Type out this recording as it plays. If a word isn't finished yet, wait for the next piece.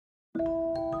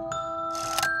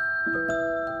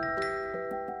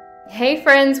Hey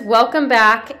friends, welcome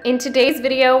back. In today's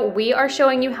video, we are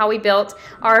showing you how we built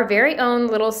our very own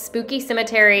little spooky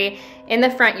cemetery in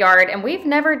the front yard, and we've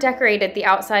never decorated the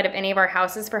outside of any of our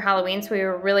houses for Halloween, so we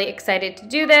were really excited to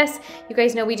do this. You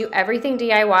guys know we do everything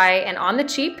DIY and on the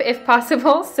cheap if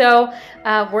possible, so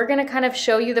we're gonna kind of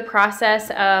show you the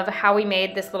process of how we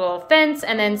made this little fence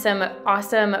and then some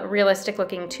awesome realistic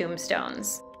looking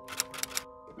tombstones.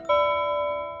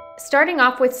 Starting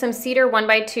off with some cedar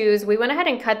 1x2s, we went ahead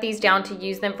and cut these down to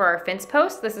use them for our fence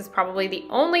posts. This is probably the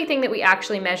only thing that we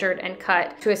actually measured and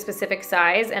cut to a specific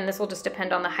size, and this will just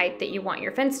depend on the height that you want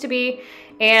your fence to be.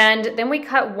 And then we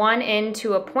cut one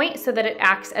into a point so that it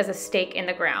acts as a stake in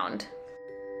the ground.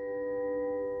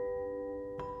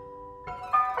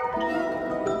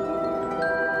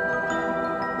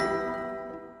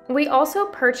 We also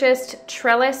purchased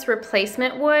trellis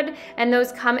replacement wood, and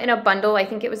those come in a bundle. I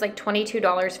think it was like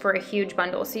 $22 for a huge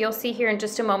bundle. So you'll see here in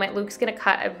just a moment, Luke's gonna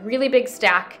cut a really big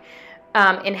stack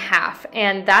in half,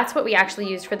 and that's what we actually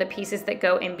used for the pieces that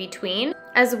go in between,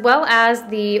 as well as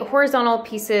the horizontal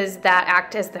pieces that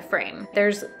act as the frame.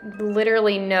 There's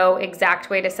literally no exact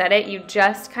way to set it. You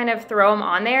just kind of throw them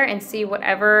on there and see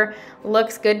whatever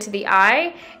looks good to the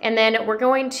eye, and then we're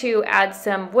going to add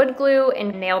some wood glue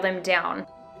and nail them down.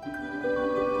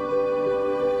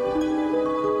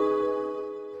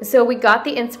 So we got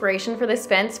the inspiration for this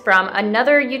fence from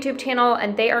another YouTube channel,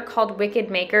 and they are called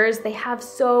Wicked Makers. They have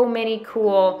so many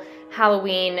cool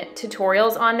Halloween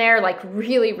tutorials on there, like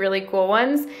really, really cool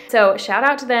ones. So shout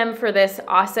out to them for this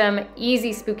awesome,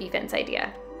 easy, spooky fence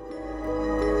idea.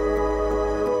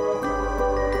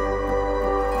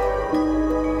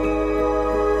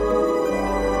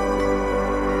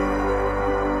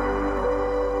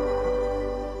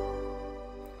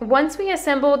 Once we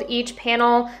assembled each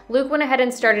panel, Luke went ahead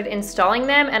and started installing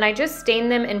them, and I just stained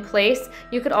them in place.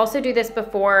 You could also do this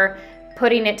before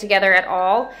putting it together at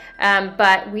all,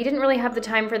 but we didn't really have the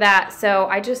time for that, so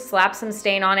I just slapped some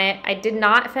stain on it. I did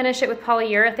not finish it with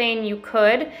polyurethane. You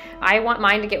could. I want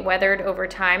mine to get weathered over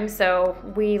time, so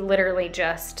we literally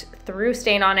just threw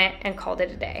stain on it and called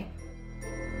it a day.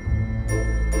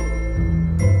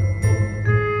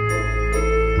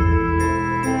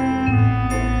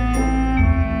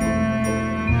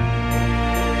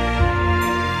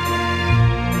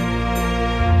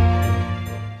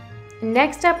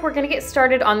 Next up, we're gonna get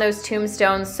started on those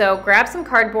tombstones. So grab some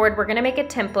cardboard, we're gonna make a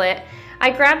template.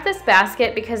 I grabbed this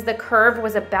basket because the curve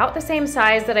was about the same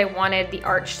size that I wanted the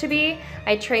arch to be.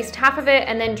 I traced half of it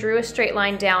and then drew a straight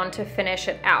line down to finish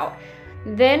it out.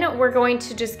 Then we're going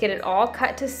to just get it all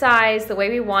cut to size the way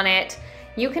we want it.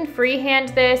 You can freehand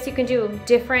this, you can do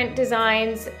different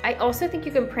designs. I also think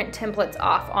you can print templates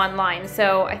off online.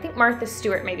 So I think Martha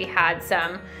Stewart maybe had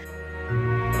some.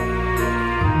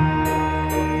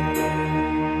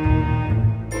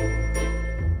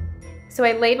 So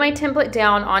I laid my template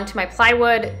down onto my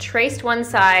plywood, traced one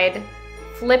side,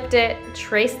 flipped it,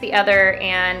 traced the other,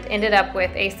 and ended up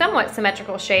with a somewhat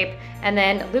symmetrical shape. And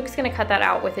then Luke's gonna cut that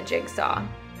out with a jigsaw.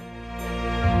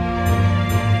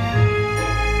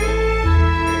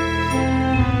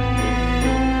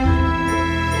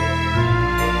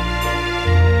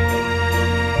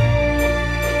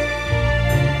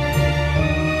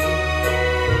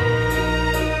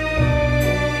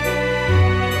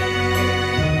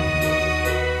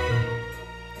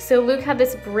 So Luke had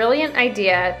this brilliant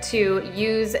idea to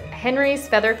use Henry's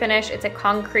Feather Finish. It's a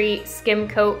concrete skim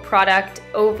coat product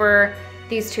over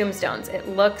these tombstones. It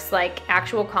looks like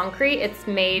actual concrete. It's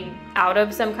made out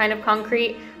of some kind of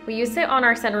concrete. We used it on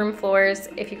our sunroom floors,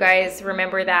 if you guys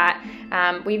remember that.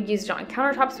 We've used it on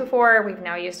countertops before. We've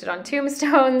now used it on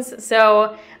tombstones.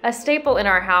 So a staple in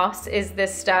our house is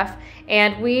this stuff.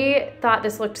 And we thought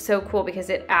this looked so cool because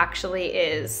it actually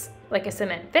is like a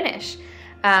cement finish.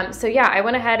 So yeah, I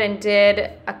went ahead and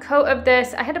did a coat of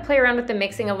this. I had to play around with the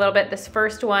mixing a little bit. This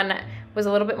first one was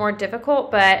a little bit more difficult,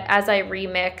 but as I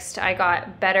remixed, I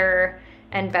got better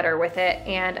and better with it.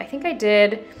 And I think I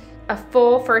did a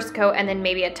full first coat and then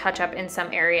maybe a touch up in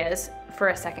some areas for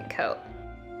a second coat.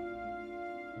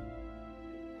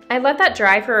 I let that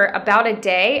dry for about a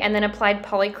day and then applied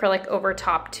polyacrylic over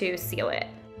top to seal it.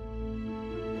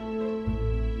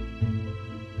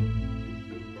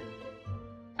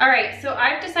 All right, so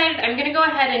I've decided I'm gonna go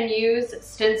ahead and use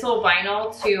stencil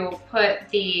vinyl to put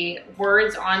the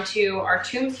words onto our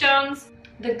tombstones.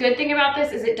 The good thing about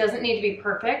this is it doesn't need to be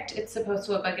perfect. It's supposed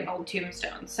to look like an old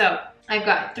tombstone. So I've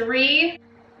got 3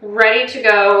 ready to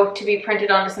go to be printed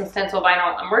onto some stencil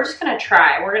vinyl, and we're just gonna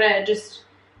try. We're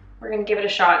gonna give it a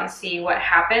shot and see what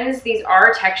happens. These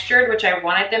are textured, which I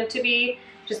wanted them to be,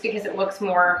 just because it looks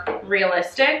more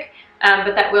realistic.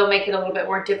 but that will make it a little bit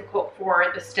more difficult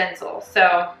for the stencil.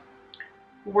 So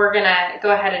we're gonna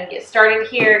go ahead and get started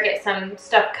here, get some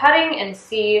stuff cutting, and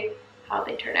see how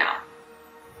they turn out.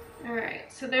 All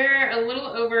right, so they're a little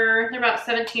over, they're about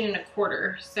 17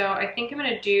 1/4. So I think I'm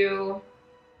gonna do,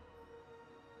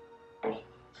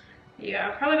 yeah,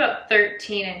 probably about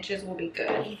 13 inches will be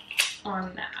good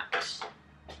on that,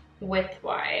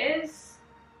 width-wise.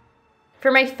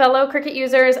 For my fellow Cricut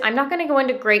users, I'm not gonna go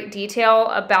into great detail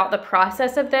about the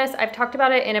process of this. I've talked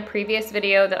about it in a previous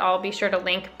video that I'll be sure to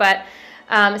link, but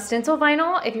stencil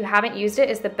vinyl, if you haven't used it,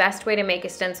 is the best way to make a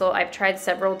stencil. I've tried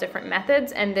several different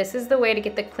methods, and this is the way to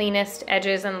get the cleanest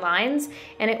edges and lines,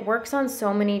 and it works on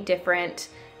so many different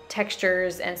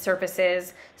textures and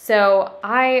surfaces. So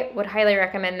I would highly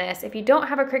recommend this. If you don't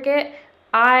have a Cricut,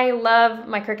 I love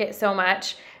my Cricut so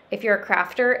much. If you're a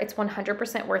crafter, it's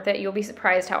 100% worth it. You'll be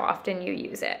surprised how often you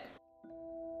use it.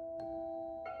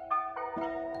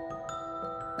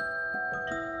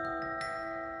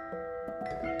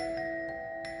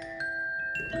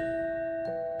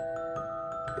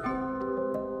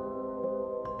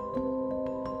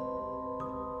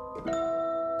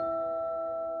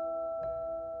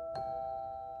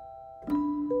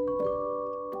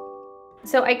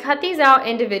 So I cut these out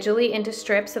individually into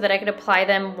strips so that I could apply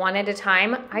them one at a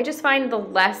time. I just find the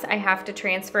less I have to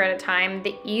transfer at a time,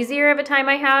 the easier of a time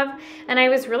I have. And I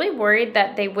was really worried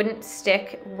that they wouldn't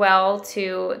stick well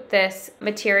to this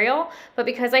material, but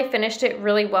because I finished it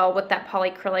really well with that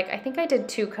polyacrylic, I think I did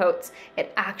 2 coats,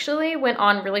 it actually went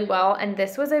on really well, and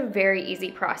this was a very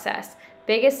easy process.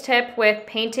 Biggest tip with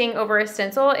painting over a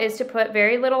stencil is to put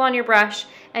very little on your brush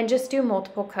and just do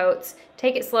multiple coats.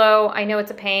 Take it slow. I know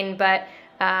it's a pain, but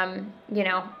you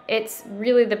know, it's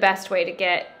really the best way to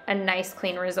get a nice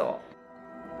clean result.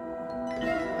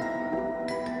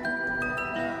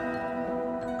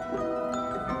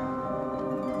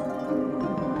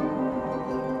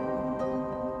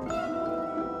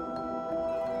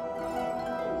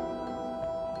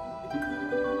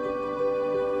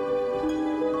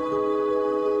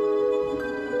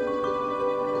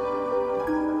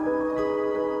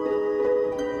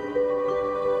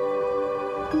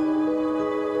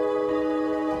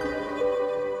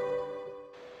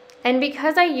 And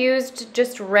because I used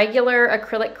just regular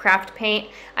acrylic craft paint,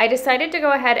 I decided to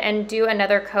go ahead and do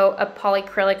another coat of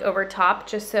polyacrylic over top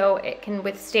just so it can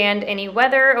withstand any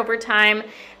weather over time.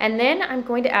 And then I'm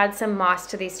going to add some moss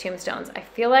to these tombstones. I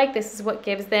feel like this is what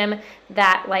gives them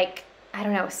that, like, I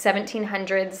don't know,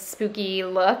 1700s spooky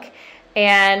look.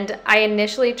 And I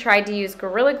initially tried to use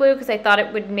Gorilla Glue because I thought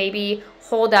it would maybe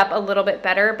hold up a little bit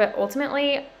better, but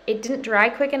ultimately it didn't dry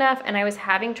quick enough and I was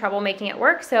having trouble making it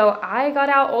work, so I got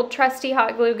out old trusty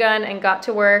hot glue gun and got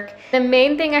to work. The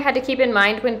main thing I had to keep in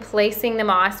mind when placing the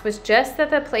moss was just that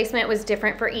the placement was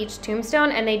different for each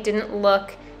tombstone and they didn't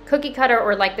look cookie cutter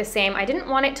or like the same. I didn't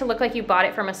want it to look like you bought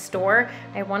it from a store.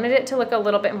 I wanted it to look a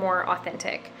little bit more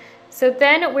authentic. So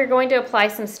then we're going to apply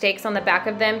some stakes on the back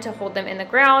of them to hold them in the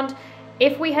ground.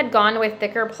 If we had gone with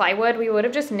thicker plywood, we would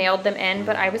have just nailed them in,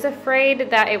 but I was afraid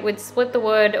that it would split the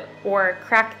wood or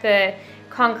crack the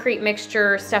concrete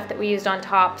mixture stuff that we used on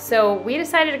top. So we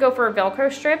decided to go for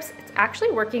Velcro strips. It's actually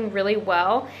working really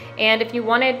well. And if you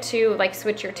wanted to like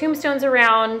switch your tombstones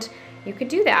around, you could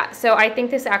do that. So I think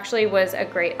this actually was a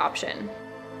great option.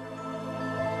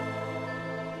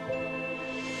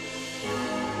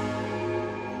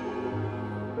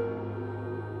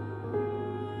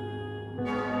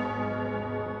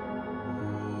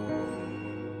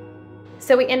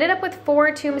 So we ended up with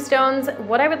 4 tombstones.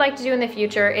 What I would like to do in the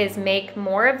future is make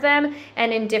more of them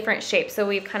and in different shapes. So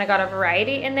we've kind of got a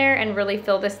variety in there and really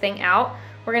fill this thing out.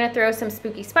 We're gonna throw some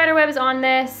spooky spider webs on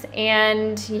this,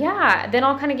 and yeah, then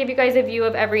I'll kind of give you guys a view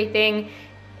of everything.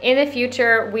 In the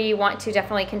future, we want to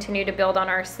definitely continue to build on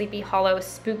our Sleepy Hollow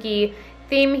spooky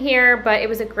theme here, but it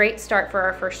was a great start for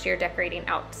our first year decorating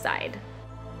outside.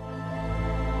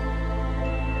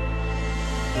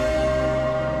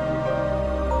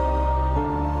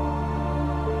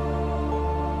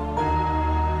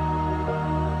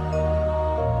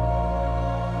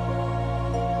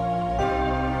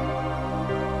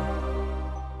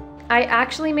 I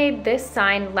actually made this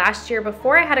sign last year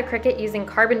before I had a Cricut using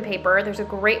carbon paper. There's a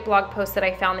great blog post that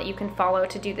I found that you can follow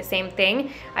to do the same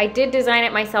thing. I did design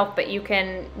it myself, but you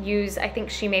can use, I think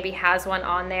she maybe has one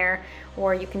on there,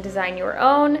 or you can design your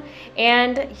own.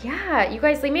 And yeah, you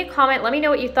guys leave me a comment. Let me know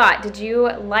what you thought. Did you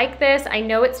like this? I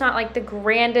know it's not like the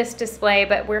grandest display,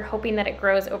 but we're hoping that it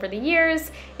grows over the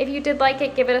years. If you did like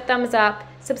it, give it a thumbs up.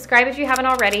 Subscribe if you haven't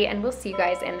already, and we'll see you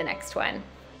guys in the next one.